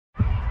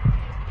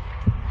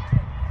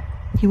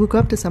He woke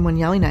up to someone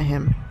yelling at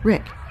him,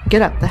 "Rick,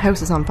 get up, the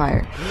house is on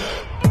fire."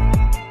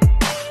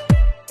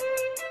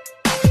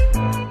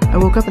 I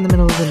woke up in the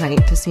middle of the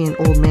night to see an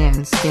old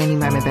man standing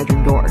by my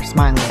bedroom door,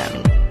 smiling at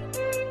me.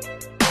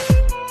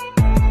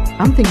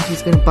 I'm thinking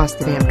she's gonna bust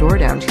the damn door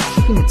down. She's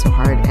kicking it so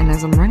hard, and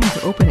as I'm running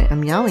to open it,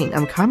 I'm yelling,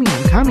 "I'm coming,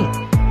 I'm coming."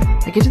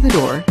 I get to the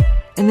door,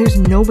 and there's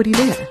nobody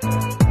there.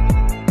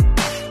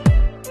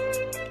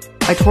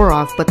 I tore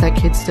off, but that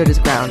kid stood his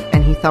ground,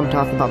 and he thumped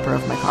off the bumper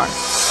of my car.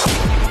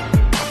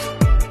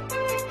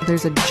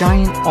 There's a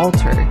giant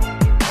altar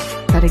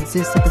that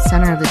exists at the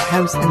center of this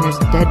house, and there's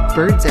dead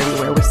birds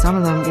everywhere, with some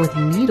of them with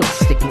needles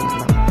sticking in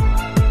them.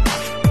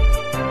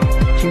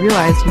 She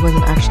realized he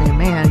wasn't actually a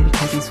man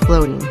because he's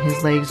floating.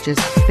 His legs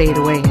just fade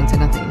away into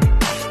nothing.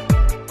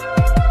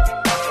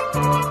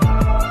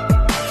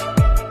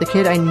 The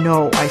kid I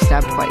know I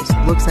stabbed twice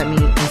looks at me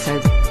and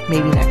says,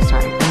 "Maybe next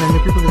time," and then the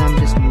group of them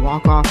just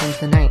walk off into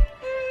the night.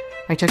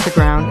 I checked the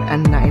ground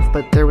and a knife,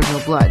 but there was no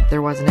blood.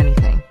 There wasn't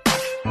anything.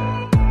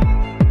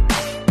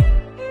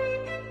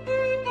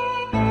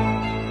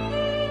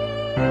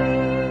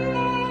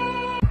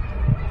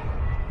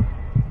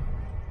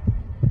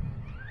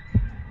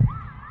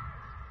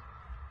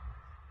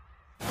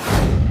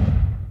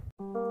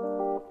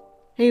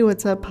 Hey,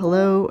 what's up?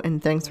 Hello,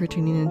 and thanks for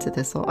tuning in to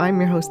Thistle.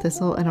 I'm your host,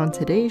 Thistle, and on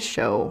today's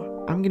show,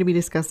 I'm going to be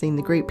discussing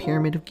the Great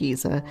Pyramid of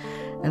Giza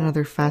and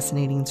other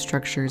fascinating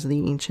structures of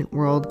the ancient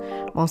world.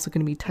 I'm also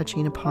going to be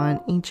touching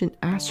upon ancient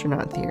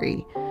astronaut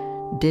theory.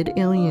 Did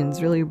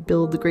aliens really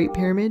build the Great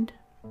Pyramid?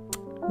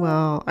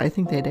 Well, I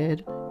think they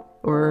did,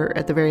 or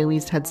at the very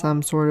least had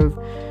some sort of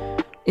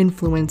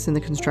influence in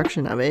the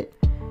construction of it.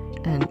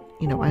 And,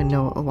 I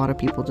know a lot of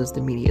people just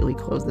immediately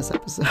close this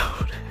episode.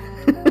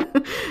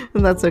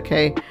 And that's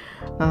okay.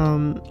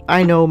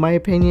 I know my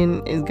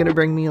opinion is going to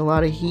bring me a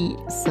lot of heat,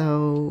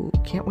 so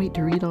can't wait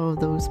to read all of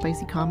those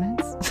spicy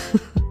comments.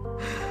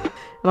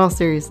 In all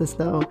seriousness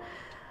though,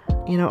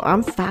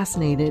 I'm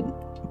fascinated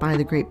by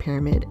the Great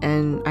Pyramid,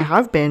 and I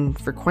have been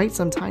for quite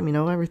some time,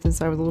 ever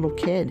since I was a little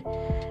kid.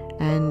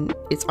 And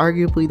it's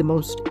arguably the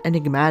most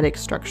enigmatic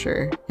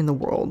structure in the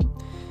world,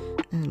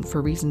 and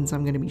for reasons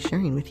I'm going to be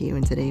sharing with you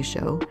in today's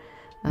show.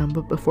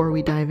 But before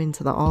we dive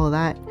into all of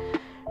that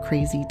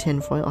crazy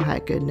tinfoil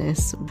hat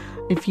goodness,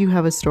 if you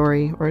have a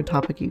story or a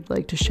topic you'd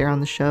like to share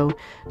on the show,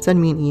 send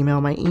me an email.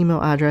 My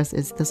email address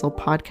is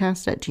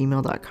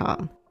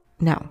thistlepodcast@gmail.com.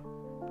 Now,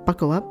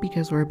 buckle up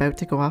because we're about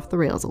to go off the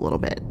rails a little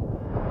bit.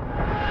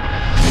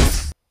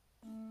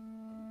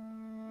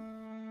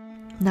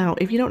 Now,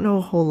 if you don't know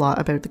a whole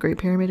lot about the Great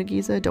Pyramid of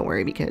Giza, don't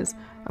worry because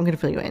I'm going to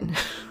fill you in.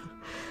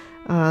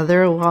 There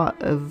are a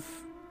lot of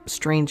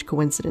strange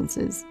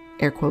coincidences,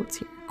 air quotes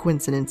here,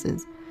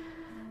 coincidences,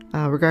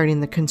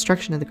 regarding the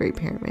construction of the Great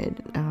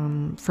Pyramid.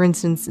 For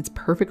instance, it's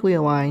perfectly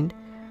aligned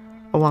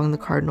along the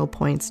cardinal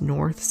points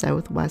north,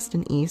 south, west,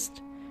 and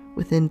east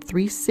within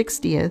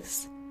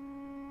 3/60ths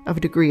of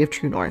a degree of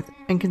true north.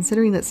 And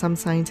considering that some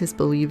scientists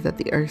believe that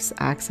the Earth's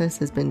axis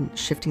has been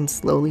shifting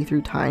slowly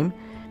through time,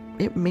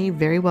 it may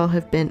very well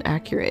have been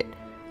accurate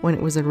when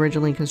it was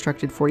originally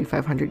constructed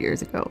 4,500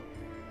 years ago.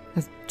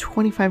 That's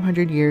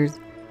 2,500 years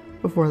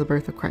before the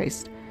birth of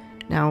Christ.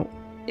 Now,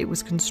 it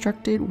was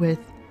constructed with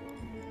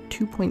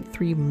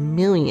 2.3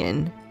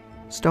 million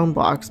stone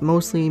blocks,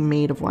 mostly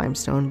made of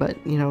limestone, but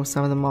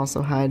some of them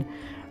also had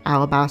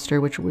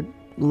alabaster, which would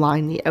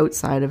line the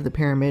outside of the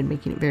pyramid,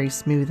 making it very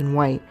smooth and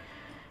white.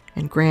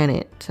 And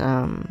granite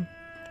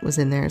was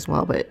in there as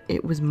well, but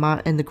it was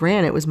and the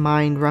granite was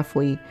mined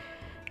roughly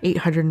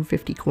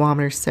 850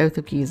 kilometers south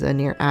of Giza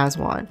near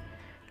Aswan,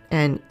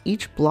 and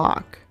each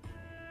block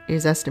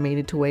is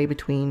estimated to weigh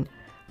between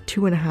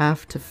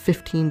 2.5 to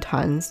 15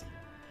 tons,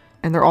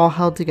 and they're all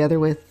held together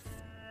with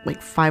like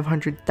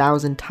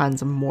 500,000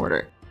 tons of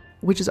mortar,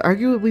 which is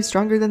arguably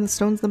stronger than the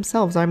stones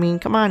themselves. I mean,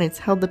 come on, it's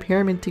held the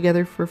pyramid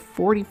together for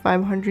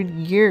 4,500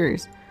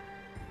 years.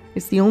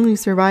 It's the only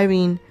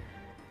surviving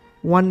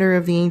wonder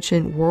of the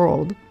ancient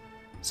world.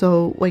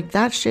 So,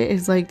 that shit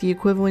is like the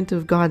equivalent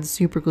of God's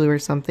super glue or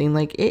something.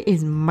 It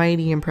is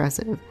mighty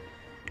impressive.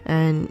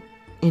 And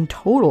in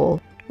total,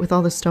 with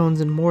all the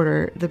stones and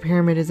mortar, the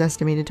pyramid is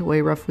estimated to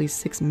weigh roughly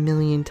 6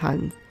 million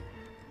tons.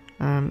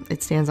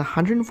 It stands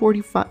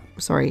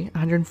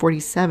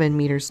 147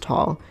 meters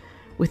tall,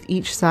 with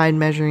each side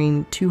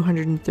measuring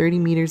 230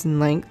 meters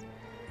in length,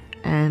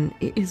 and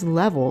it is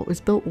level.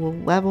 It's built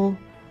level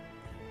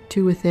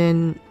to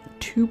within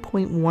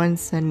 2.1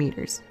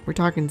 centimeters. We're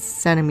talking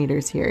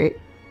centimeters here.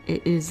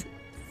 It is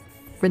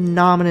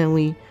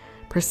phenomenally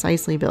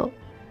precisely built.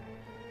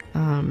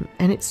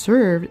 And it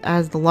served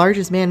as the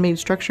largest man-made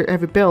structure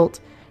ever built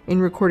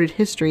in recorded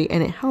history,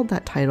 and it held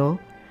that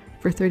title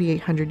for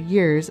 3,800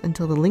 years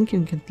until the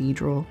Lincoln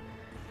Cathedral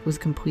was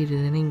completed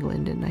in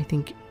England, and I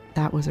think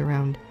that was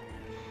around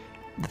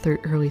the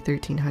early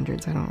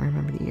 1300s. I don't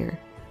remember the year.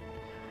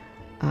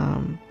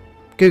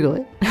 Google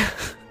it.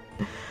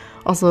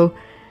 Also,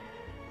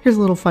 here's a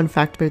little fun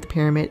fact about the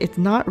pyramid. It's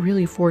not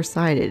really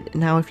four-sided.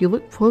 Now, if you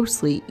look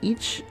closely,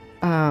 each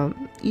of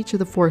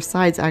the four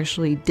sides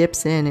actually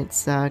dips in.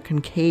 It's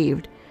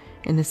concaved,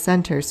 in the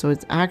center, so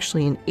it's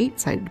actually an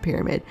 8-sided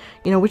pyramid,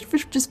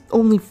 which just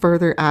only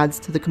further adds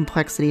to the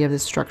complexity of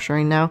this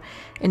structuring now.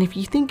 And if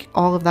you think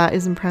all of that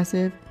is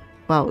impressive,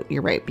 well,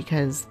 you're right,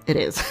 because it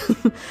is.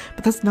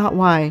 But that's not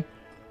why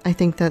I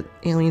think that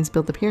aliens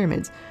built the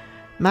pyramids.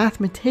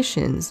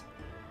 Mathematicians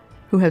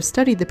who have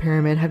studied the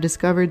pyramid have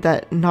discovered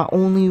that not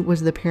only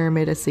was the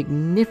pyramid a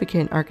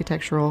significant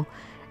architectural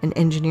and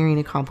engineering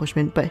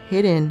accomplishment, but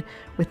hidden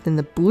within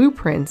the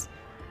blueprints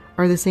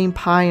are the same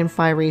pi and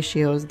phi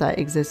ratios that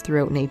exist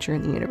throughout nature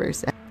and the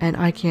universe. And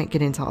I can't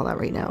get into all that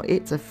right now.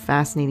 It's a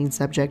fascinating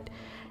subject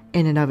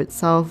in and of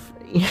itself.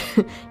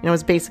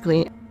 It's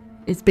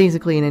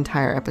basically an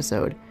entire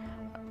episode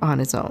on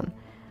its own.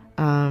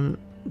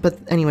 But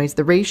anyways,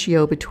 the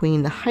ratio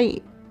between the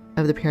height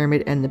of the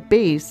pyramid and the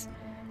base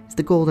is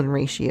the golden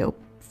ratio,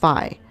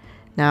 phi.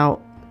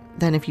 Now,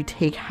 then if you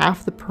take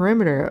half the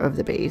perimeter of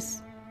the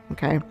base,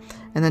 okay,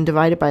 and then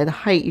divide it by the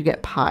height, you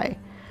get pi.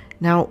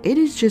 Now, it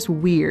is just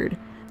weird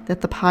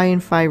that the pi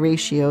and phi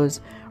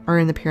ratios are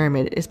in the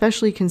pyramid,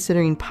 especially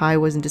considering pi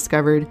wasn't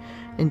discovered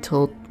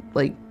until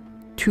like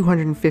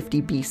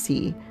 250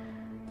 BC.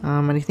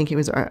 And I think it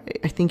was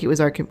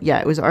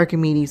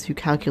Archimedes who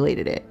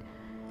calculated it.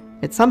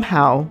 It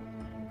somehow,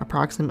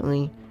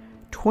 approximately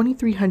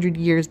 2,300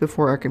 years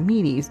before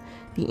Archimedes,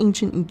 the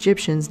ancient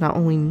Egyptians not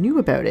only knew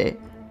about it,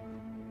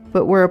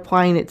 but were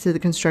applying it to the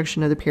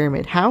construction of the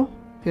pyramid. How?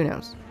 Who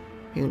knows?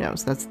 Who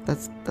knows?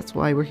 That's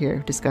why we're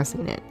here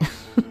discussing it.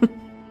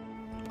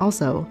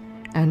 Also,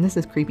 and this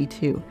is creepy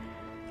too,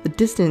 the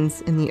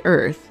distance in the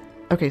Earth.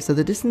 Okay, so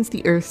the distance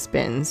the Earth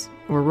spins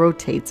or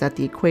rotates at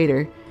the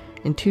equator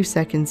in 2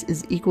 seconds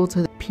is equal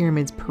to the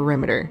pyramid's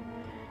perimeter.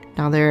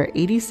 Now there are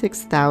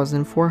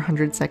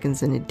 86,400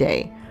 seconds in a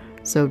day,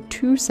 so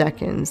 2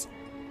 seconds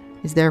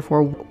is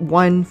therefore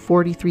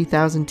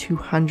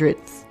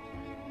 1/43,200th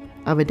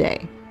of a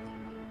day.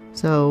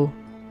 So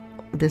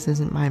this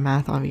isn't my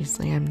math,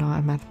 obviously, I'm not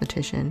a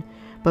mathematician,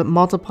 but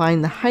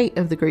multiplying the height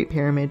of the Great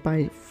Pyramid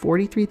by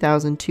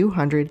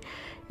 43,200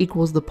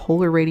 equals the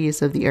polar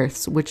radius of the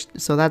Earth,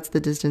 so that's the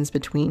distance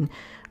between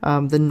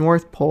the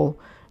North Pole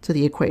to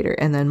the equator,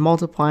 and then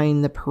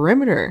multiplying the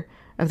perimeter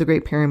of the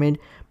Great Pyramid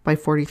by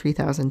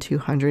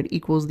 43,200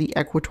 equals the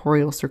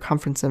equatorial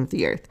circumference of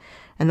the Earth,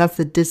 and that's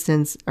the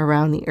distance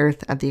around the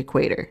Earth at the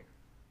equator.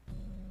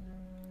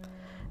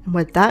 And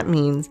what that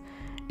means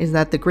is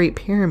that the Great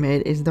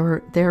Pyramid is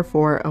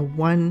therefore a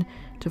 1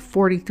 to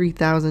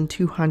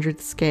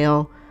 43,200th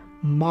scale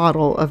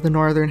model of the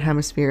northern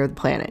hemisphere of the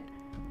planet.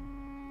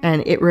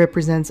 And it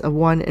represents a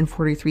 1 in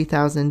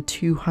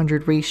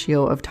 43,200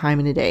 ratio of time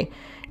in a day.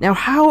 Now,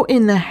 how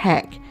in the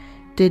heck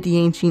did the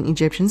ancient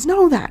Egyptians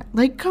know that?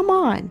 Like, come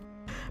on.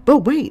 But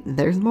wait,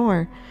 there's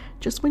more.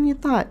 Just when you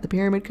thought the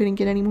pyramid couldn't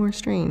get any more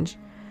strange.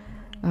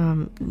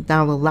 Now,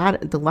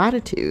 the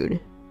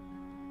latitude,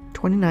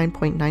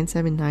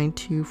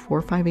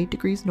 29.9792,458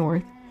 degrees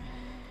north,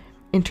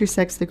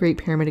 intersects the Great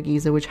Pyramid of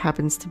Giza, which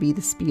happens to be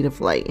the speed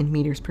of light in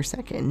meters per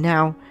second.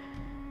 Now,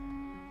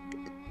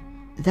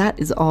 that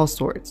is all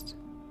sorts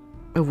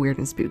of weird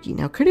and spooky.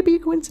 Now, could it be a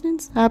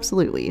coincidence?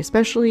 Absolutely.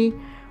 Especially,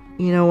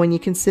 when you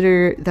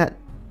consider the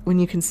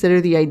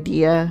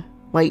idea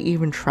light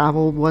even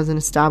traveled wasn't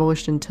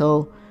established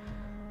until,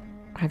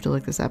 I have to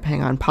look this up,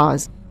 hang on,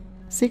 pause,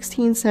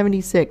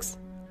 1676,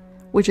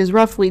 which is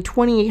roughly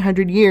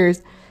 2,800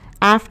 years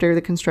after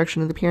the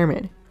construction of the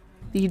pyramid.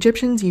 The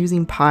Egyptians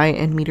using pi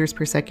and meters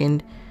per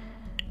second,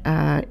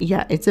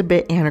 it's a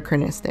bit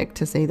anachronistic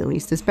to say the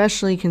least,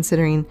 especially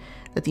considering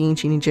that the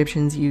ancient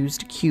Egyptians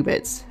used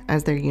cubits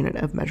as their unit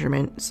of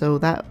measurement. So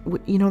that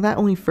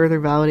only further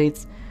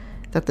validates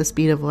that the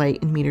speed of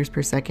light in meters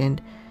per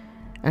second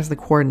as the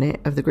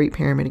coordinate of the Great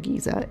Pyramid of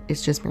Giza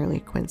is just merely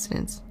a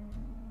coincidence.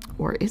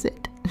 Or is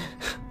it?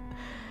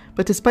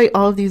 But despite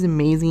all of these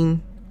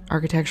amazing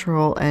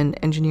architectural and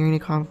engineering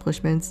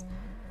accomplishments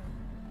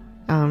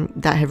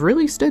that have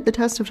really stood the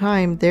test of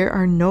time, there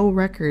are no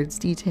records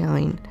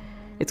detailing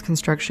its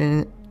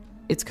construction,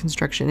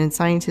 and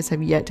scientists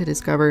have yet to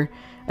discover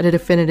a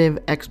definitive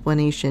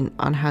explanation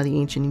on how the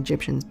ancient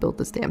Egyptians built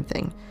this damn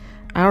thing.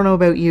 I don't know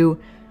about you,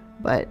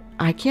 but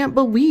I can't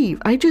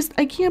believe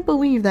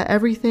that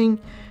everything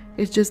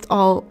is just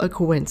all a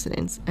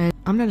coincidence. And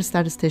I'm not a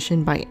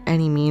statistician by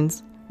any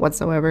means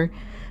whatsoever,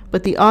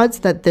 but the odds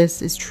that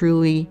this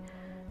truly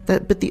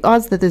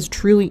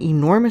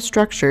enormous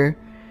structure,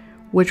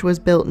 which was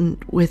built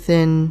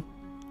within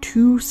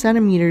 2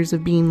 centimeters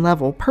of being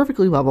level,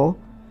 perfectly level,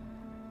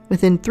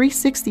 within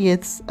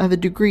 3/60ths of a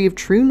degree of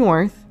true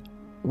north,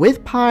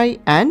 with pi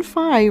and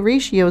phi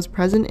ratios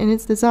present in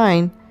its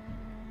design.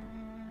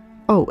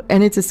 Oh,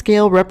 and it's a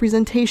scale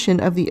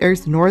representation of the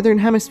Earth's northern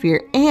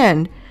hemisphere,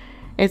 and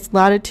its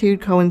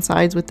latitude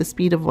coincides with the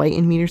speed of light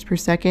in meters per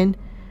second.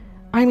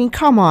 I mean,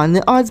 come on,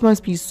 the odds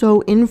must be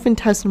so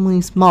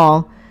infinitesimally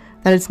small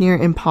that it's near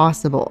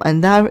impossible,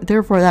 and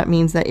therefore that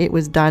means that it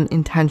was done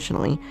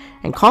intentionally.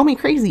 And call me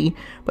crazy,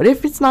 but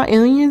if it's not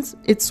aliens,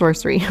 it's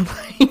sorcery.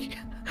 Like,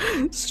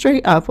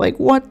 straight up, like,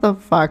 what the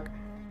fuck?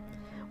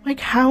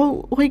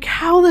 How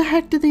the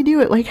heck did they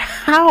do it? Like,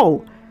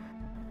 how?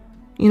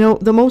 You know,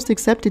 the most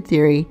accepted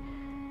theory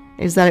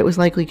is that it was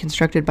likely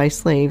constructed by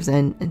slaves,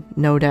 and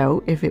no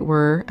doubt if it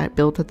were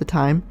built at the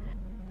time,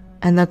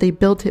 and that they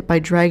built it by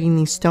dragging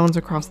these stones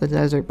across the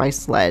desert by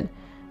sled.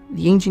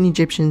 The ancient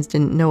Egyptians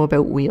didn't know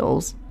about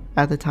wheels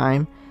at the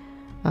time.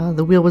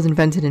 The wheel was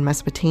invented in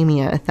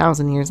Mesopotamia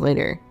 1,000 years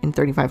later, in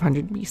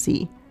 3500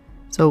 BC.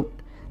 So,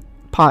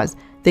 pause.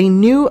 They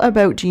knew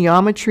about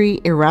geometry,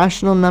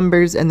 irrational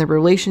numbers, and the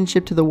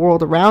relationship to the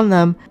world around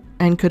them,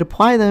 and could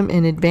apply them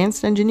in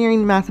advanced engineering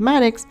and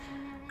mathematics,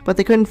 but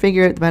they couldn't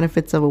figure out the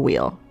benefits of a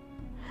wheel.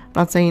 I'm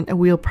not saying a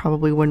wheel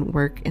probably wouldn't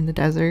work in the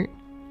desert,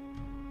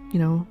 you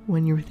know,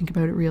 when you think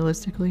about it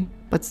realistically,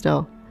 but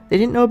still, they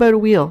didn't know about a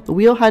wheel. The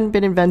wheel hadn't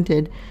been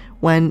invented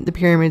when the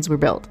pyramids were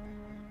built.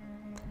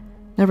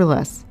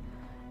 Nevertheless,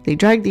 they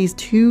dragged these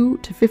 2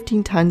 to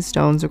 15-ton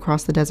stones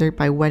across the desert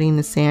by wetting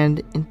the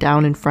sand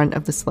down in front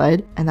of the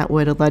sled, and that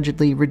would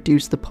allegedly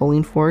reduce the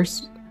pulling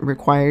force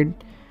required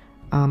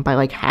by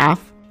like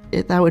half.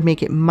 That would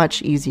make it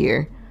much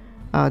easier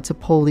to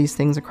pull these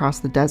things across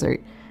the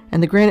desert.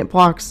 And the granite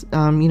blocks,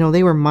 you know,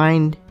 they were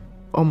mined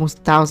almost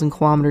 1,000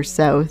 kilometers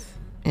south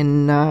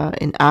in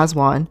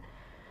Aswan,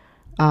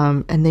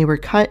 and they were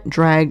cut,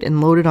 dragged,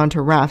 and loaded onto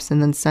rafts and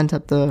then sent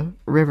up the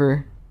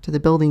river to the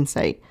building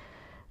site.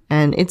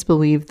 And it's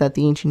believed that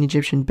the ancient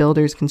Egyptian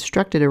builders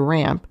constructed a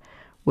ramp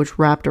which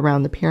wrapped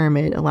around the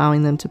pyramid,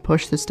 allowing them to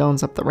push the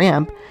stones up the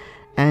ramp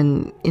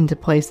and into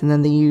place. And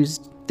then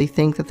they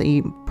think that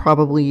they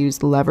probably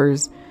used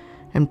levers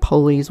and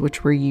pulleys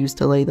which were used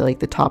to lay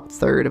the top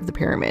third of the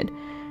pyramid.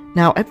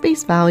 Now, at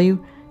face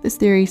value, this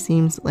theory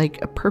seems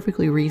like a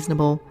perfectly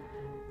reasonable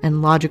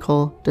and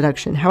logical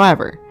deduction.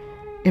 However,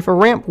 if a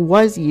ramp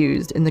was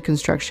used in the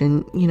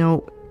construction, you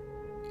know,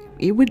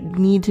 it would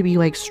need to be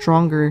like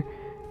stronger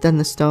than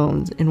the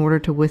stones in order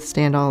to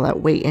withstand all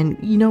that weight. And,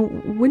 you know,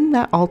 wouldn't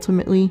that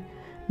ultimately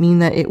mean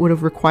that it would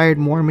have required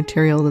more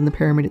material than the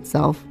pyramid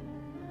itself?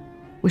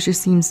 Which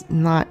just seems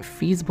not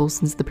feasible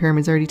since the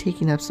pyramid's already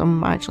taking up so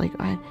much. Like,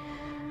 I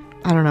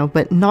don't know.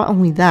 But not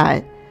only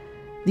that,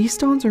 these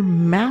stones are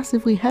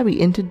massively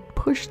heavy, and to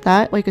push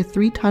that, like a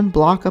 3-ton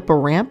block up a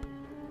ramp,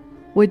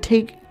 would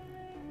be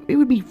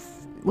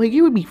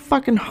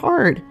fucking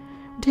hard. It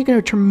would take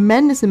a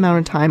tremendous amount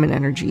of time and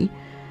energy.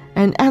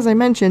 And as I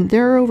mentioned,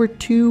 there are over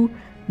 2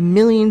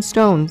 million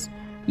stones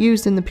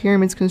used in the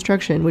pyramid's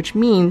construction, which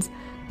means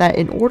that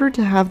in order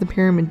to have the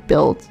pyramid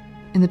built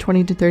in the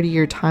 20 to 30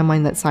 year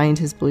timeline that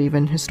scientists believe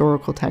and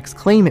historical texts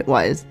claim it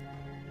was,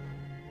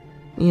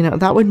 you know,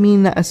 that would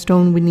mean that a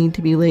stone would need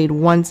to be laid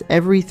once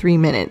every 3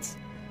 minutes.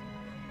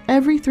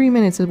 Every 3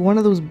 minutes, one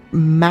of those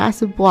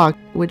massive blocks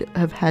would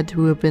have had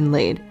to have been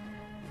laid.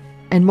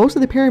 And most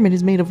of the pyramid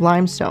is made of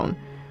limestone,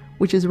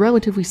 which is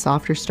relatively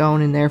softer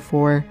stone, and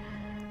therefore,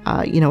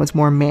 you know, it's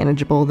more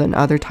manageable than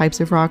other types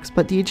of rocks.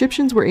 But the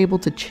Egyptians were able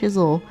to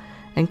chisel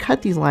and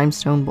cut these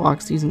limestone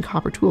blocks using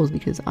copper tools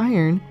because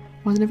iron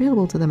wasn't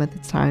available to them at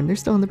this time. They're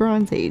still in the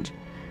Bronze Age.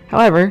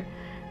 However,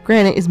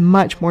 granite is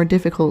much more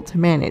difficult to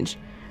manage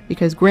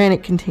because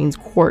granite contains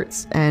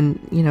quartz, and,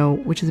 you know,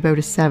 which is about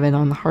a 7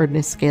 on the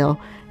hardness scale,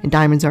 and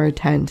diamonds are a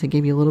 10, to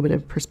give you a little bit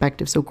of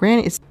perspective. So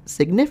granite is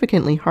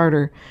significantly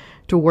harder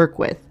to work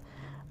with,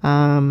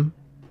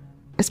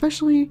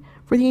 especially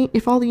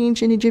if all the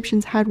ancient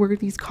Egyptians had were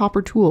these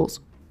copper tools.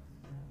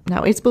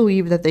 Now, it's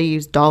believed that they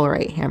used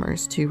dolerite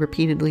hammers to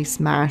repeatedly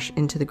smash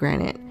into the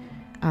granite,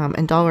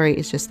 and dolerite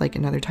is just like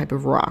another type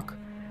of rock,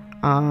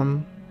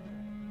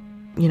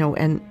 you know,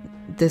 and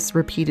this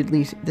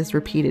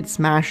repeated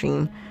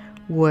smashing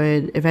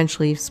would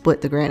eventually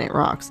split the granite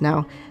rocks.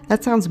 Now,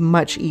 that sounds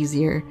much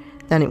easier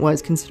than it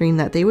was, considering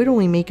that they would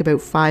only make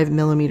about 5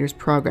 millimeters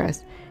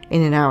progress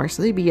in an hour.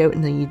 So they'd be out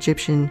in the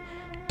Egyptian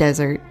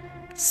desert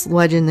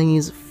sledging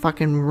these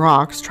fucking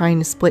rocks trying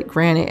to split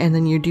granite, and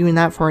then you're doing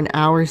that for an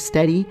hour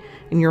steady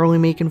and you're only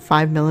making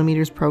 5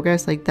 millimeters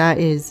progress. Like, that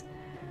is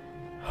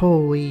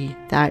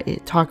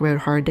talk about a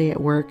hard day at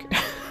work.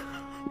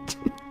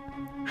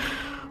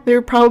 They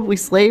were probably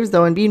slaves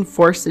though, and being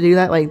forced to do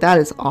that, like, that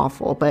is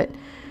awful. But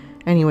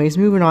anyways,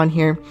 moving on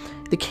here.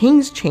 The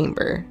king's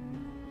chamber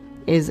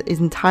is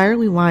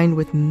entirely lined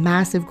with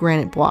massive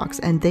granite blocks,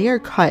 and they are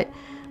cut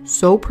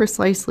so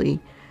precisely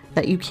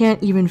that you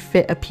can't even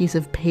fit a piece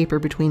of paper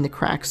between the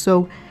cracks.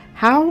 So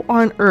how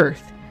on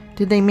earth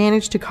did they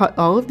manage to cut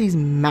all of these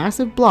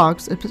massive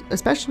blocks,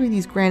 especially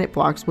these granite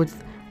blocks,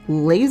 with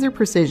laser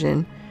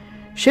precision,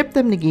 ship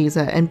them to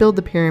Giza, and build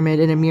the pyramid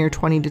in a mere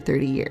 20 to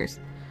 30 years?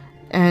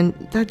 And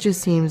that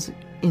just seems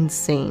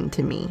insane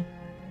to me.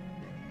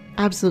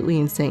 Absolutely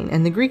insane.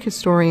 And the Greek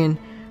historian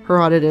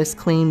Herodotus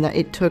claimed that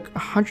it took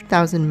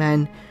 100,000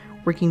 men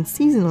working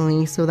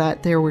seasonally so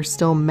that there were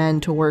still men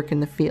to work in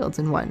the fields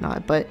and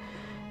whatnot. But,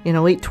 you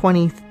know, late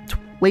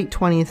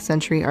 20th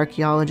century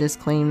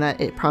archaeologists claim that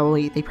they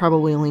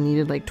probably only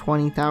needed like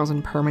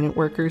 20,000 permanent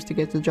workers to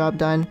get the job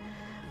done,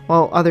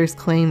 while others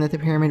claim that the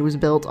pyramid was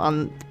built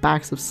on the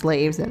backs of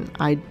slaves, and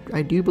I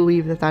do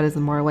believe that that is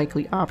the more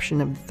likely option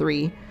of the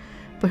three.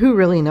 But who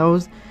really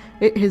knows?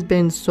 It has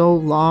been so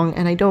long,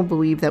 and I don't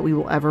believe that we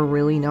will ever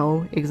really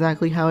know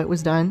exactly how it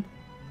was done.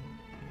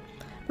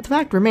 But the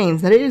fact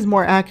remains that it is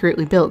more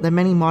accurately built than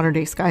many modern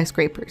day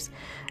skyscrapers.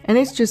 And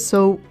it's just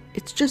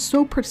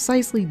so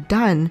precisely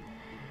done,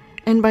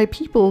 and by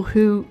people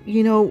who,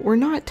 were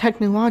not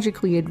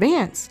technologically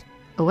advanced,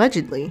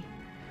 allegedly.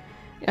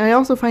 I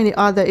also find it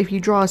odd that if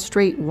you draw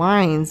straight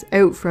lines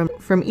out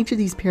from each of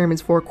these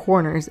pyramids' four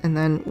corners, and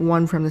then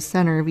one from the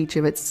center of each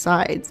of its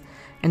sides,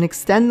 and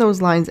extend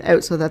those lines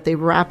out so that they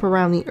wrap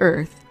around the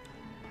earth,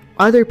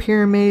 other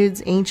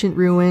pyramids, ancient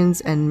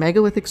ruins, and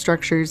megalithic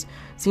structures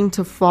seem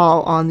to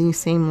fall on these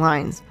same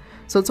lines.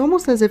 So it's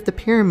almost as if the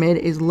pyramid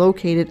is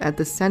located at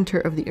the center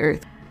of the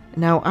earth.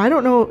 Now, I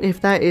don't know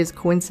if that is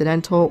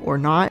coincidental or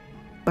not,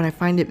 but I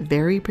find it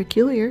very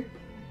peculiar.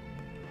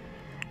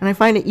 And I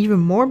find it even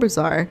more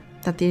bizarre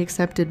that the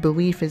accepted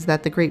belief is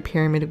that the Great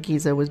Pyramid of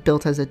Giza was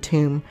built as a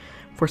tomb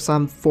for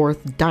some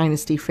 4th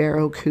dynasty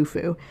pharaoh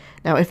Khufu.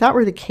 Now, if that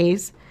were the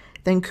case,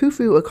 then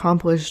Khufu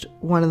accomplished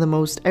one of the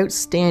most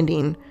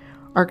outstanding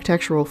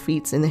architectural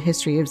feats in the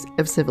history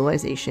of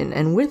civilization,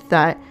 and with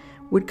that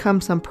would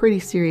come some pretty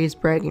serious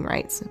bragging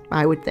rights,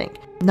 I would think.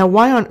 Now,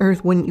 why on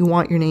earth wouldn't you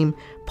want your name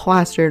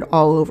plastered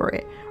all over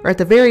it? Or at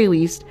the very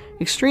least,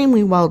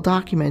 extremely well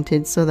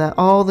documented so that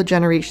all the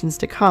generations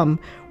to come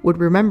would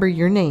remember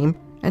your name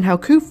and how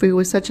Khufu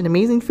was such an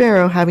amazing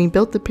pharaoh having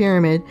built the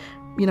pyramid,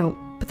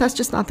 but that's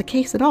just not the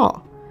case at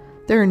all.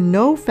 There are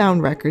no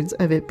found records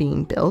of it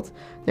being built.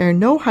 There are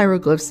no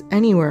hieroglyphs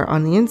anywhere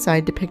on the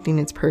inside depicting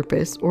its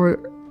purpose or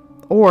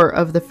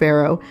of the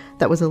pharaoh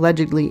that was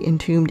allegedly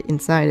entombed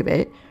inside of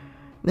it.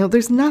 No,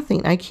 there's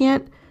nothing.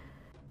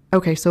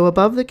 Okay, so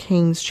above the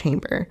king's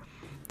chamber,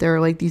 there are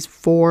like these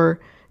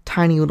 4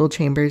 tiny little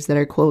chambers that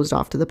are closed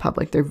off to the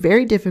public. They're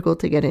very difficult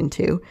to get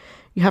into.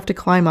 You have to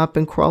climb up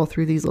and crawl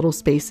through these little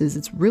spaces.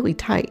 It's really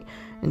tight,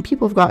 and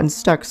people have gotten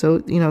stuck, so,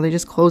 they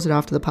just close it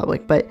off to the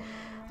public. But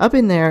up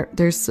in there,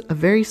 there's a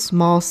very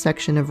small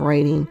section of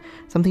writing,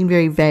 something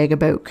very vague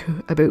about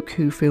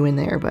Khufu in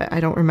there, but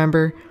I don't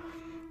remember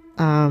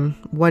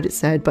what it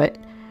said, but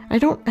I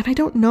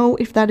don't know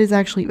if that is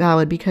actually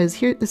valid, because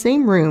here, the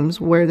same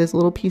rooms where this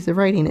little piece of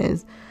writing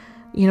is,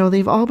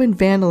 they've all been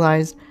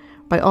vandalized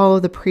by all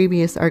of the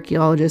previous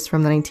archaeologists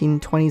from the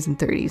 1920s and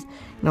 30s.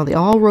 They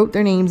all wrote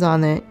their names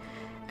on it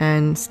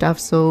and stuff,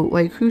 so,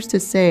 like, who's to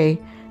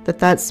say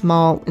that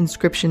small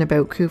inscription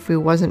about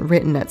Khufu wasn't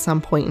written at some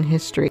point in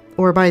history,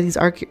 or by these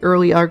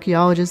early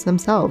archaeologists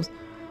themselves?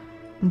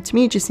 And to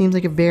me, it just seems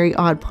like a very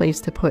odd place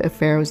to put a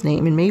pharaoh's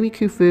name, and maybe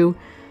Khufu,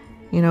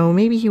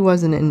 maybe he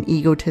wasn't an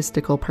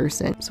egotistical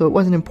person, so it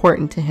wasn't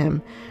important to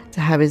him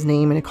to have his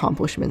name and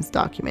accomplishments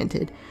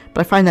documented.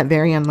 But I find that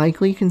very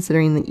unlikely,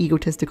 considering the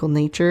egotistical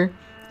nature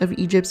of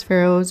Egypt's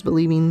pharaohs,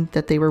 believing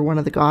that they were one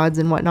of the gods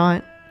and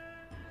whatnot.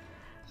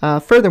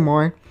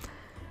 Furthermore,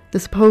 the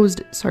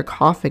supposed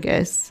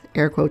sarcophagus,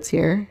 air quotes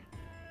here,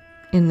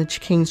 in the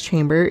king's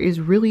chamber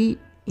is really,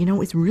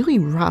 it's really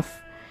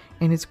rough,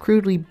 and it's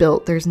crudely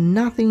built. There's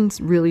nothing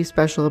really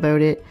special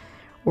about it,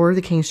 or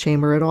the king's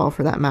chamber at all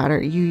for that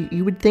matter.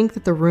 You would think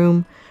that the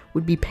room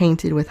would be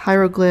painted with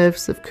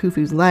hieroglyphs of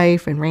Khufu's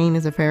life and reign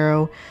as a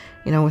pharaoh,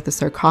 with the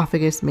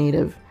sarcophagus made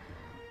of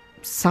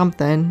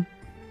something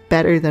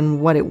better than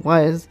what it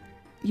was.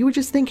 You would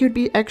just think it would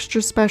be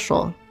extra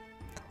special.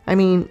 I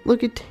mean,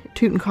 look at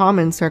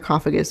Tutankhamun's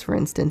sarcophagus, for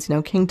instance.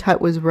 King Tut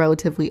was a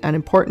relatively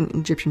unimportant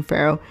Egyptian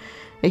pharaoh.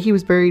 He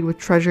was buried with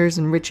treasures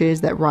and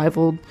riches that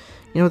rivaled,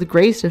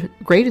 the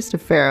greatest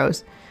of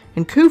pharaohs.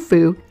 And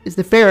Khufu is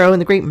the pharaoh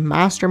and the great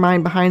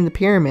mastermind behind the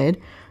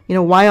pyramid.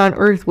 Why on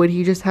earth would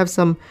he just have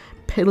some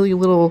piddly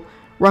little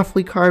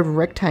roughly carved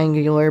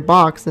rectangular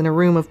box in a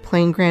room of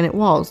plain granite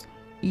walls?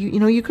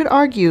 You could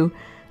argue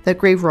that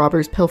grave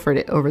robbers pilfered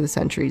it over the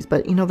centuries,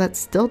 but that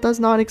still does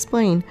not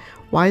explain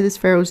why this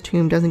pharaoh's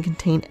tomb doesn't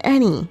contain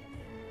any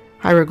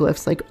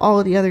hieroglyphs like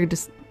all the other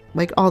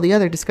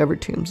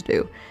discovered tombs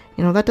do.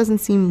 That doesn't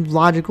seem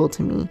logical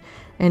to me,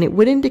 and it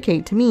would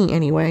indicate to me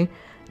anyway,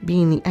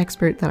 being the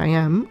expert that I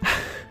am.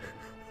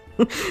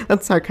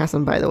 That's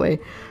sarcasm, by the way.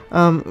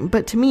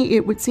 But to me,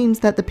 it would seem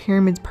that the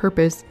pyramid's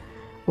purpose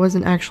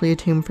wasn't actually a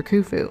tomb for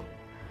Khufu.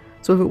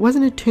 So if it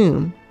wasn't a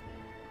tomb,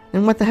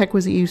 then what the heck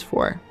was it used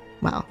for?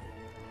 Well,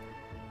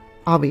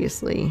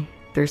 obviously,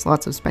 there's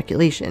lots of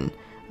speculation.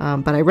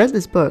 But I read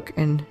this book,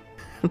 and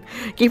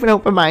keep an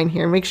open mind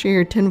here. Make sure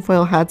your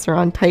tinfoil hats are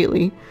on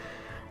tightly.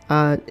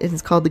 It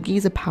is called The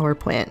Giza Power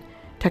Plant: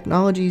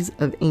 Technologies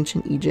of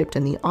Ancient Egypt,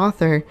 and the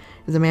author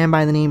is a man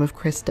by the name of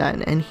Chris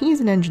Dunn, and he's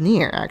an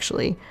engineer,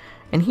 actually,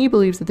 and he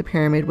believes that the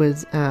pyramid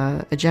was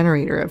a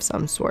generator of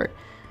some sort.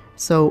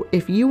 So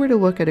if you were to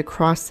look at a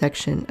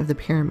cross-section of the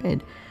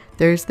pyramid,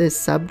 there's this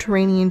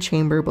subterranean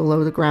chamber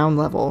below the ground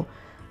level,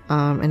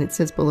 and it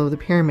sits below the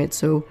pyramid.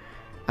 So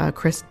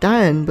Chris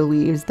Dunn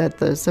believes that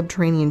the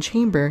subterranean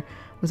chamber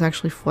was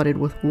actually flooded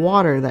with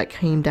water that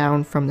came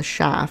down from the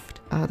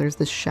shaft. There's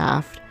this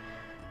shaft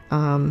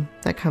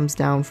that comes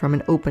down from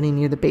an opening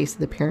near the base of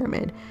the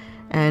pyramid.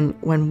 And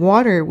when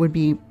water would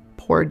be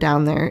poured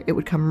down there, it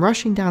would come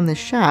rushing down this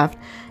shaft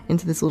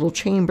into this little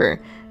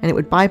chamber, and it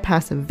would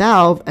bypass a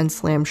valve and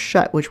slam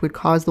shut, which would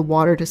cause the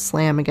water to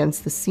slam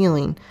against the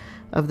ceiling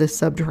of this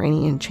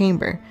subterranean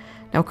chamber.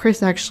 Now,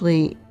 Chris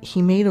actually,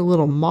 he made a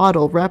little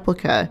model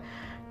replica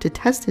to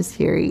test his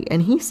theory,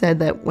 and he said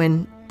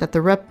that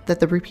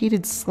the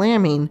repeated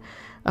slamming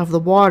of the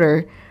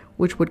water,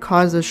 which would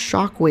cause a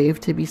shock wave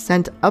to be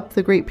sent up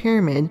the Great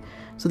Pyramid,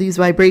 so these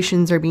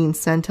vibrations are being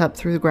sent up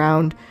through the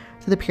ground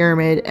to the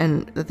pyramid,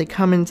 and that they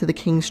come into the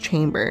king's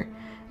chamber.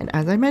 And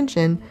as I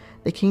mentioned,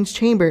 the king's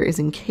chamber is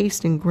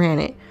encased in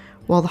granite,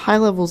 while the high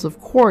levels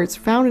of quartz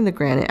found in the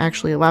granite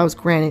actually allows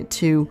granite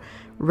to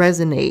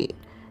resonate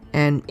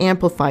and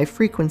amplify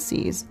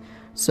frequencies.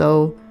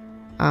 So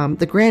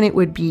the granite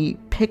would be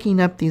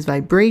picking up these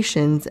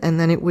vibrations, and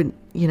then it would,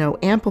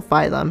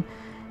 amplify them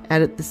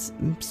at this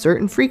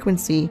certain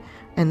frequency,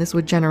 and this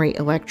would generate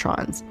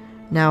electrons.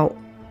 Now,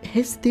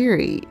 his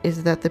theory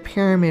is that the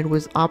pyramid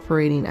was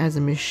operating as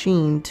a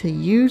machine to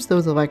use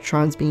those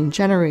electrons being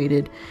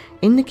generated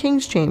in the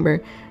king's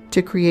chamber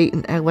to create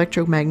an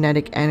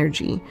electromagnetic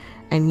energy.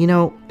 And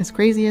as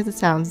crazy as it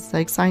sounds, it's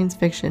like science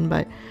fiction,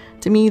 but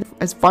to me,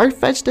 as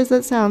far-fetched as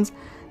that sounds,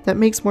 that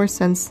makes more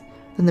sense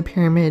than the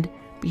pyramid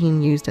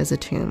being used as a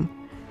tomb.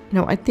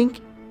 I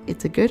think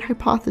it's a good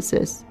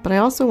hypothesis, but I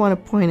also want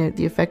to point out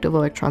the effect of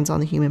electrons on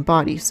the human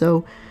body.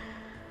 So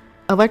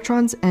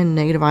electrons and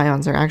negative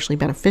ions are actually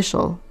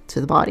beneficial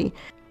to the body.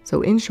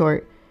 So in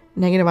short,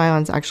 negative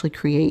ions actually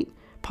create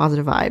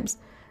positive vibes.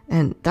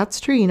 And that's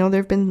true. There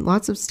have been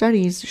lots of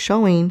studies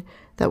showing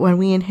that when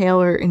we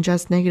inhale or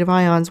ingest negative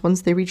ions,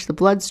 once they reach the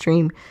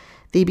bloodstream,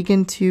 they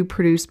begin to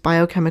produce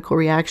biochemical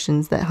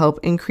reactions that help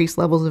increase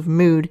levels of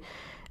mood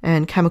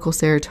and chemical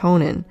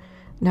serotonin.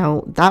 Now,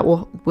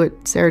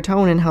 what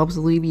serotonin helps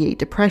alleviate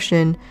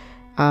depression,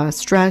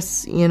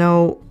 stress,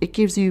 it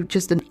gives you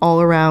just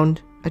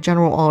a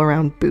general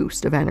all-around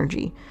boost of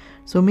energy.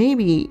 So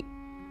maybe,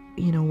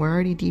 we're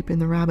already deep in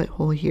the rabbit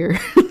hole here.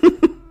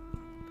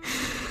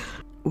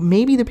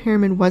 Maybe the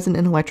pyramid wasn't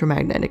an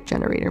electromagnetic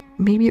generator.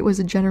 Maybe it was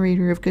a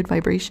generator of good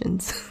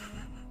vibrations.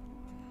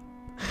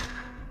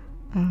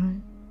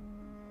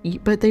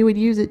 But they would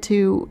use it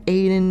to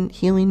aid in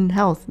healing and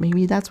health.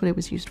 Maybe that's what it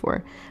was used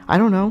for. I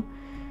don't know.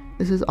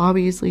 This is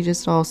obviously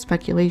just all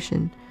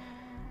speculation,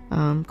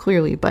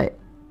 clearly, but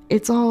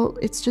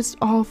it's just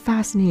all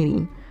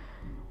fascinating.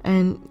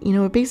 And,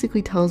 it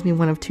basically tells me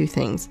one of two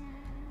things.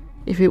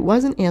 If it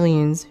wasn't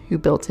aliens who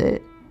built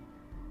it,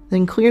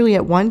 then clearly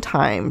at one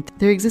time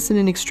there existed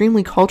an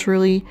extremely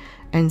culturally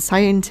and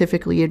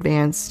scientifically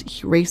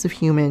advanced race of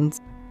humans,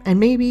 and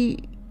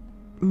maybe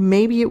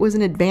it was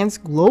an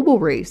advanced global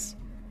race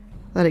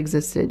that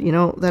existed,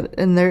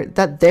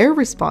 that they're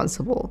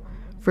responsible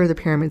for the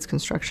pyramid's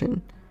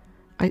construction.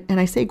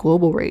 I say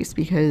global race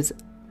because,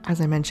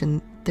 as I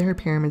mentioned, there are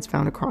pyramids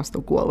found across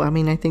the globe.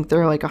 I think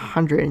there are like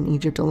 100 in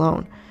Egypt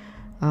alone.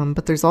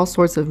 But there's all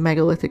sorts of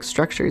megalithic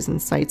structures and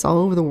sites all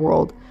over the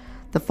world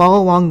that fall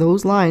along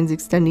those lines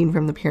extending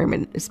from the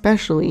pyramid,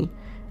 especially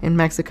in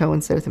Mexico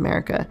and South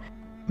America.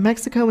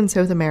 Mexico and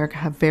South America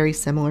have very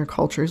similar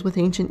cultures with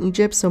ancient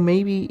Egypt, so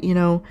maybe,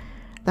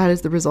 that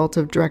is the result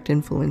of direct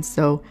influence.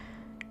 So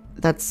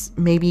that's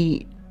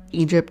maybe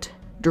Egypt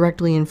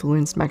directly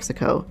influenced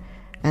Mexico,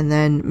 and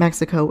then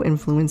Mexico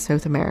influenced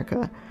South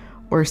America,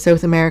 or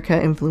South America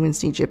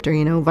influenced Egypt,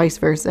 or, vice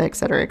versa,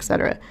 etc.,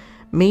 etc.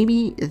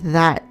 Maybe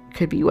that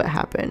could be what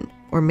happened.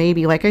 Or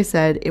maybe, like I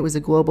said, it was a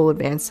global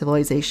advanced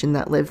civilization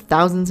that lived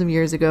thousands of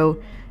years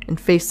ago and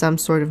faced some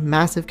sort of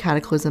massive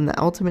cataclysm that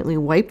ultimately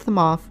wiped them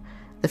off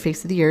the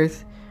face of the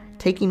earth,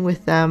 taking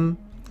with them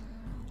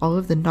all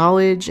of the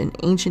knowledge and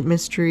ancient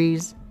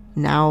mysteries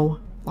now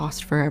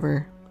lost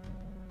forever.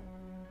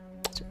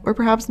 Or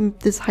perhaps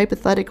this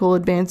hypothetical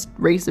advanced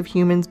race of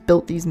humans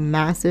built these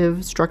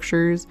massive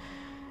structures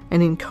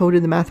and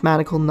encoded the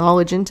mathematical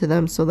knowledge into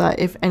them so that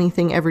if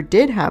anything ever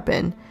did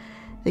happen,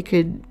 they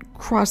could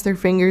cross their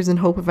fingers and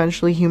hope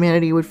eventually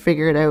humanity would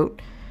figure it out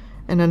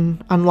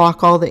and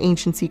unlock all the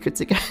ancient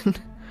secrets again.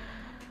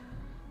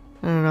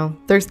 I don't know.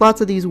 There's lots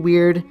of these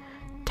weird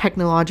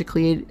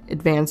technologically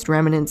advanced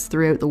remnants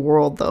throughout the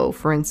world, though.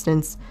 For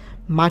instance,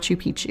 Machu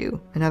Picchu,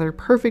 another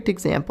perfect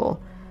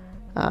example.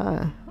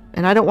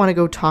 And I don't want to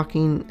go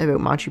talking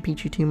about Machu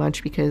Picchu too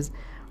much because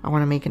I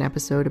want to make an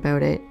episode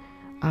about it.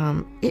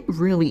 It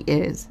really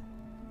is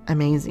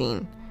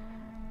amazing.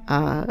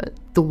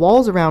 The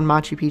walls around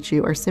Machu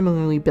Picchu are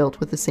similarly built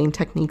with the same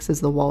techniques as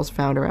the walls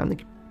found around the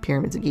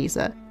pyramids of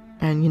Giza.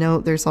 And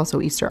there's also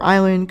Easter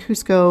Island,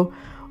 Cusco,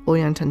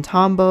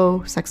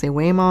 Ollantaytambo,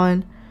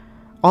 Sacsayhuaman.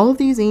 All of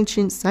these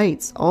ancient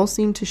sites all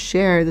seem to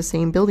share the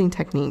same building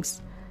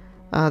techniques.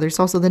 There's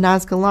also the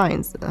Nazca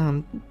lines,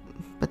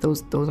 but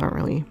those aren't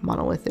really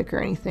monolithic or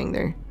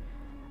anything.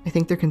 I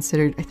think they're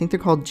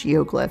called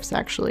geoglyphs,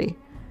 actually.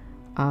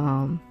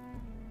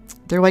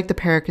 They're like the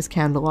Paracas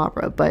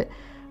candelabra, but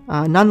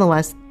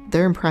nonetheless,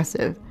 they're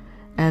impressive.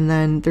 And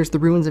then there's the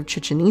ruins of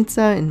Chichen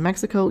Itza in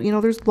Mexico.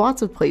 There's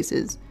lots of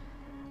places.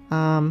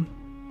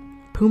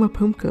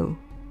 Pumapumco,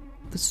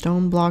 the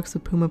stone blocks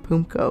of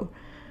Pumapumco,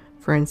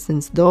 for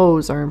instance,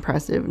 those are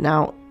impressive.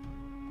 Now,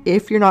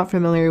 if you're not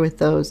familiar with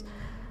those,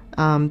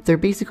 They're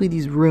basically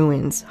these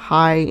ruins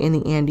high in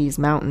the Andes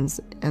Mountains,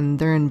 and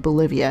they're in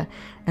Bolivia.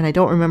 And I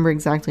don't remember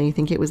exactly. I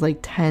think it was like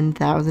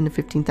 10,000 to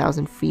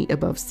 15,000 feet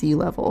above sea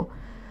level.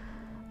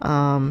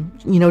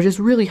 Just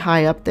really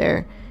high up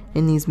there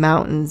in these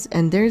mountains.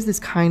 And there's this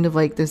kind of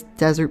like this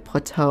desert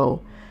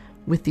plateau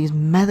with these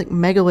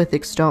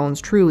megalithic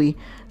stones, truly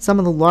some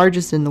of the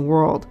largest in the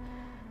world.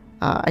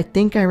 I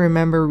think I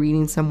remember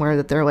reading somewhere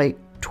that they're like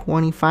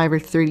 25 or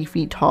 30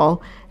 feet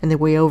tall, and they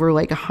weigh over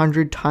like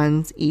 100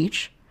 tons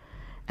each.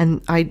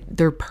 And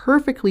they're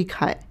perfectly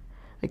cut.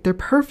 Like, they're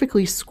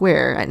perfectly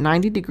square at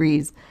 90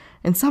 degrees.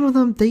 And some of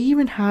them, they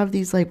even have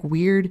these like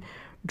weird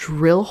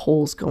drill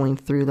holes going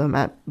through them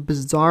at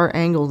bizarre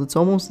angles. It's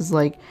almost as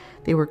like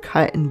they were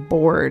cut and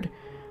bored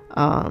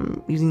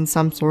using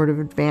some sort of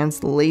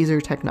advanced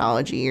laser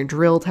technology or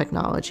drill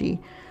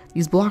technology.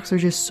 These blocks are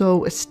just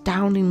so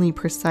astoundingly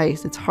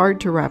precise. It's hard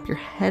to wrap your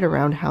head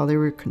around how they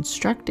were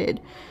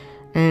constructed.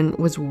 And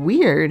what's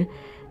weird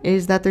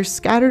is that they're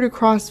scattered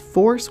across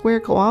 4 square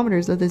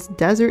kilometers of this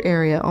desert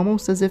area,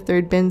 almost as if there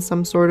had been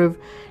some sort of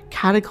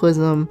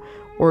cataclysm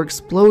or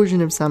explosion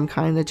of some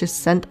kind that just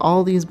sent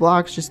all these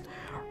blocks just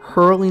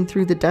hurling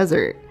through the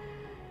desert.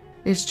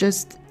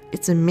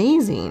 It's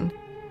amazing.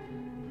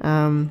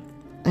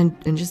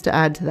 And just to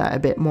add to that a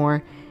bit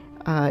more,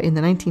 in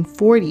the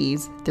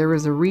 1940s, there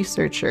was a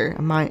researcher,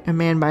 a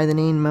man by the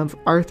name of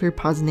Arthur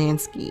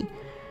Poznański,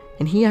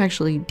 and he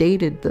actually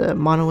dated the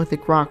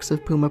monolithic rocks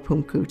of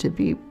Pumapunku to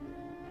be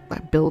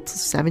built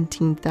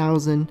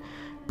 17,000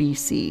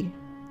 BC.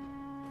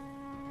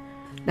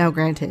 Now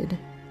granted,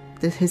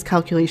 his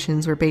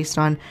calculations were based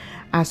on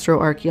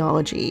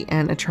astroarchaeology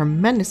and a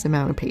tremendous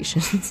amount of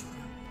patience.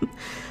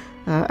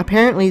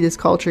 Apparently this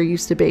culture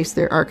used to base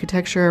their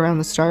architecture around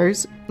the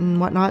stars and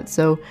whatnot,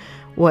 so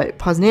what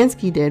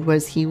Poznański did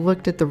was he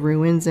looked at the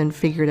ruins and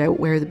figured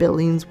out where the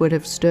buildings would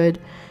have stood,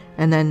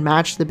 and then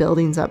matched the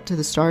buildings up to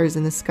the stars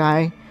in the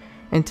sky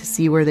and to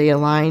see where they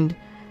aligned.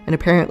 And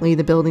apparently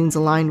the buildings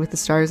aligned with the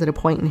stars at a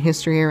point in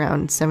history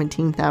around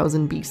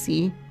 17,000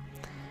 BC.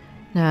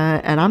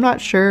 And I'm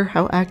not sure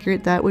how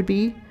accurate that would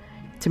be.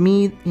 To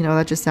me,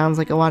 that just sounds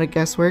like a lot of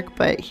guesswork,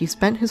 but he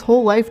spent his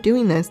whole life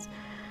doing this,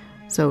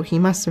 so he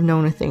must have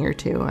known a thing or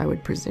two, I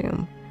would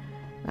presume.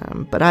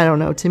 But I don't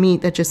know. To me,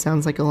 that just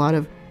sounds like a lot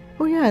of,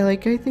 oh yeah,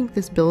 like I think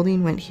this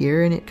building went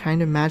here and it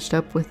kind of matched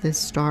up with this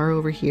star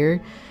over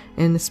here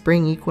in the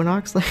spring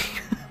equinox.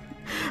 Like,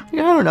 I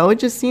don't know. It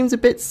just seems a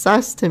bit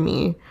sus to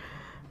me.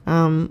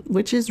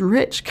 Which is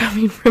rich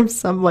coming from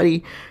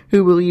somebody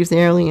who believes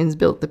aliens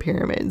built the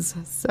pyramids.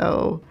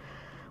 So,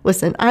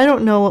 listen, I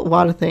don't know a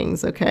lot of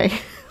things, okay?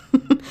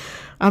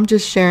 I'm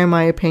just sharing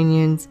my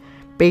opinions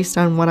based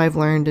on what I've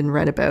learned and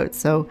read about.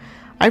 So,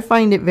 I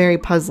find it very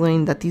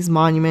puzzling that these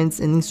monuments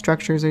and these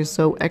structures are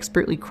so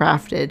expertly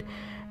crafted,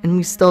 and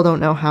we still don't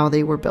know how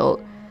they were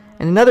built.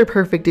 And another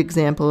perfect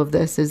example of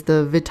this is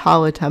the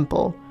Vitala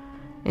Temple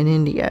in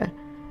India.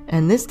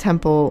 And this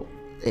temple,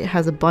 it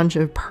has a bunch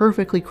of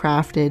perfectly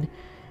crafted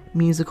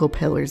musical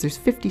pillars. There's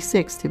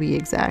 56 to be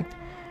exact.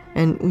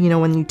 And,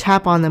 when you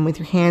tap on them with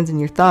your hands and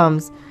your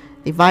thumbs,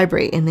 they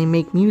vibrate and they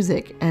make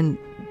music. And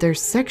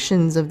there's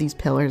sections of these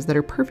pillars that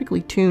are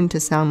perfectly tuned to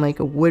sound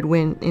like a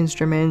woodwind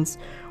instruments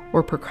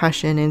or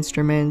percussion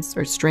instruments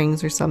or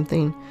strings or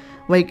something.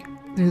 Like,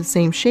 they're the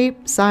same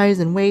shape, size,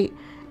 and weight.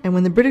 And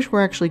when the British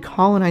were actually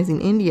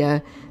colonizing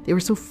India, they were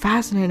so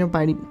fascinated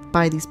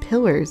by these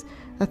pillars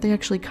that they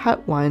actually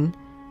cut one.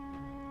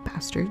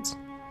 Bastards.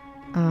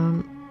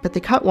 But they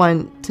cut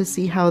one to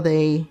see how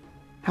the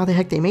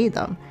heck they made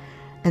them,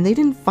 and they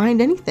didn't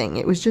find anything.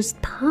 It was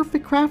just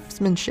perfect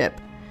craftsmanship,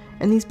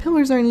 and these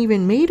pillars aren't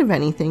even made of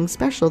anything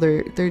special.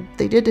 They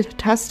did a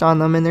test on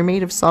them, and they're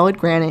made of solid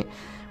granite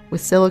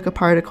with silica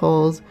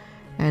particles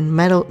and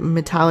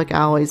metallic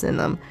alloys in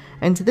them,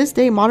 and to this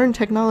day modern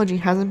technology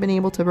hasn't been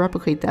able to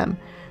replicate them.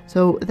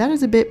 So that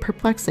is a bit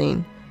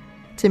perplexing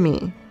to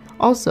me.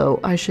 Also,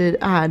 I should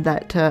add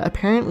that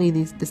apparently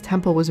this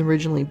temple was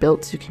originally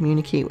built to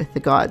communicate with the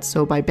gods.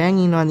 So by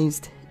banging on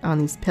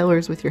these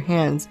pillars with your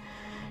hands,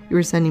 you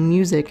were sending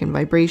music and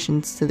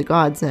vibrations to the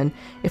gods. And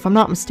if I'm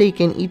not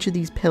mistaken, each of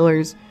these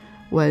pillars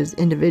was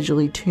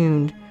individually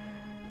tuned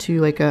to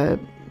like a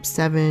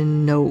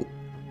 7-note,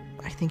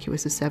 I think it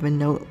was a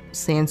 7-note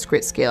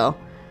Sanskrit scale.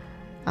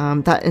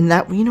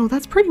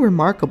 That's pretty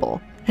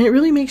remarkable. And it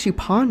really makes you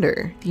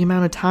ponder the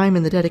amount of time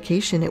and the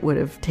dedication it would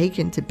have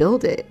taken to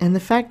build it. And the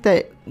fact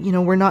that,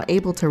 we're not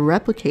able to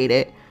replicate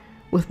it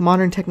with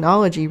modern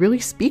technology really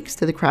speaks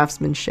to the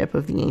craftsmanship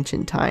of the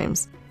ancient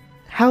times.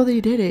 How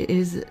they did it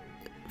is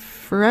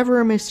forever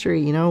a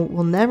mystery,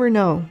 we'll never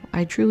know.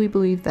 I truly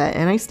believe that.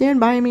 And I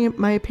stand by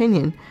my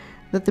opinion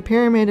that the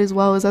pyramid, as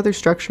well as other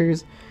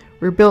structures,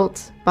 were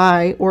built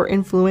by or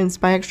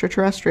influenced by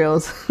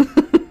extraterrestrials.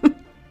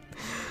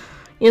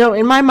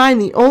 In my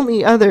mind, the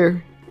only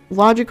other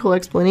logical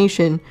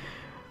explanation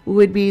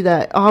would be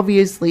that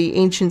obviously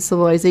ancient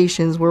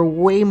civilizations were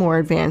way more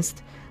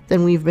advanced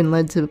than we've been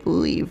led to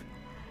believe.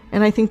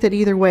 And I think that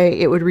either way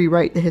it would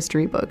rewrite the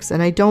history books,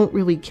 and I don't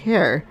really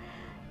care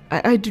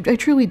I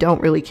truly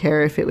don't really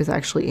care if it was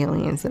actually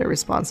aliens that are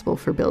responsible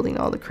for building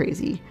all the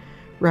crazy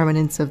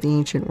remnants of the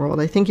ancient world.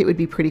 I think it would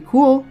be pretty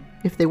cool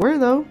if they were,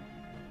 though.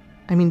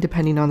 I mean,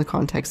 depending on the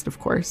context, of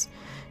course.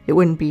 It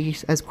wouldn't be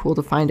as cool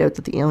to find out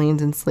that the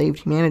aliens enslaved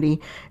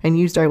humanity and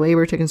used our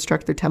labor to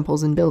construct their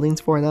temples and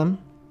buildings for them.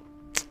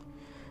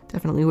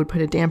 Definitely would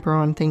put a damper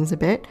on things a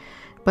bit.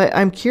 But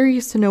I'm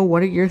curious to know,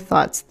 what are your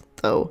thoughts,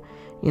 though?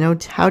 You know,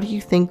 how do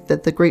you think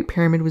that the Great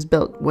Pyramid was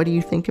built? What do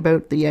you think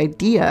about the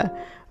idea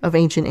of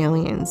ancient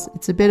aliens?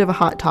 It's a bit of a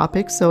hot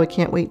topic, so I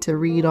can't wait to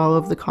read all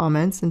of the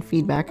comments and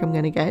feedback I'm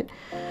going to get.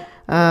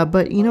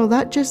 But, you know,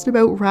 that just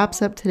about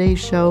wraps up today's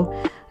show.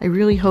 I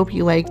really hope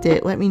you liked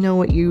it. Let me know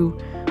what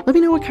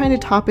kind of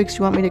topics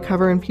you want me to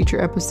cover in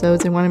future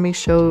episodes. I want to make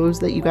shows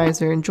that you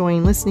guys are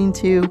enjoying listening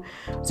to.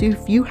 So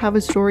if you have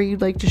a story you'd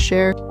like to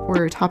share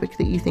or a topic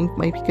that you think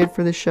might be good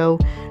for the show,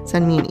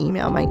 send me an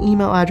email. My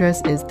email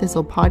address is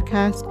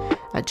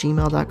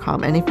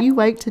thistlepodcast@gmail.com. And if you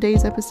liked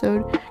today's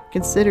episode,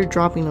 consider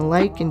dropping a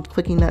like and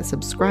clicking that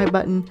subscribe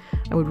button.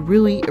 I would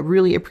really,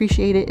 really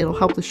appreciate it. It'll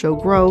help the show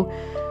grow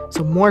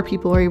so more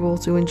people are able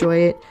to enjoy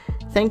it.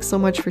 Thanks so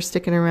much for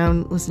sticking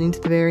around, listening to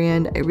the very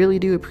end. I really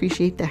do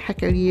appreciate the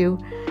heck out of you.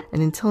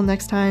 And until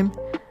next time,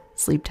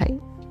 sleep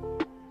tight.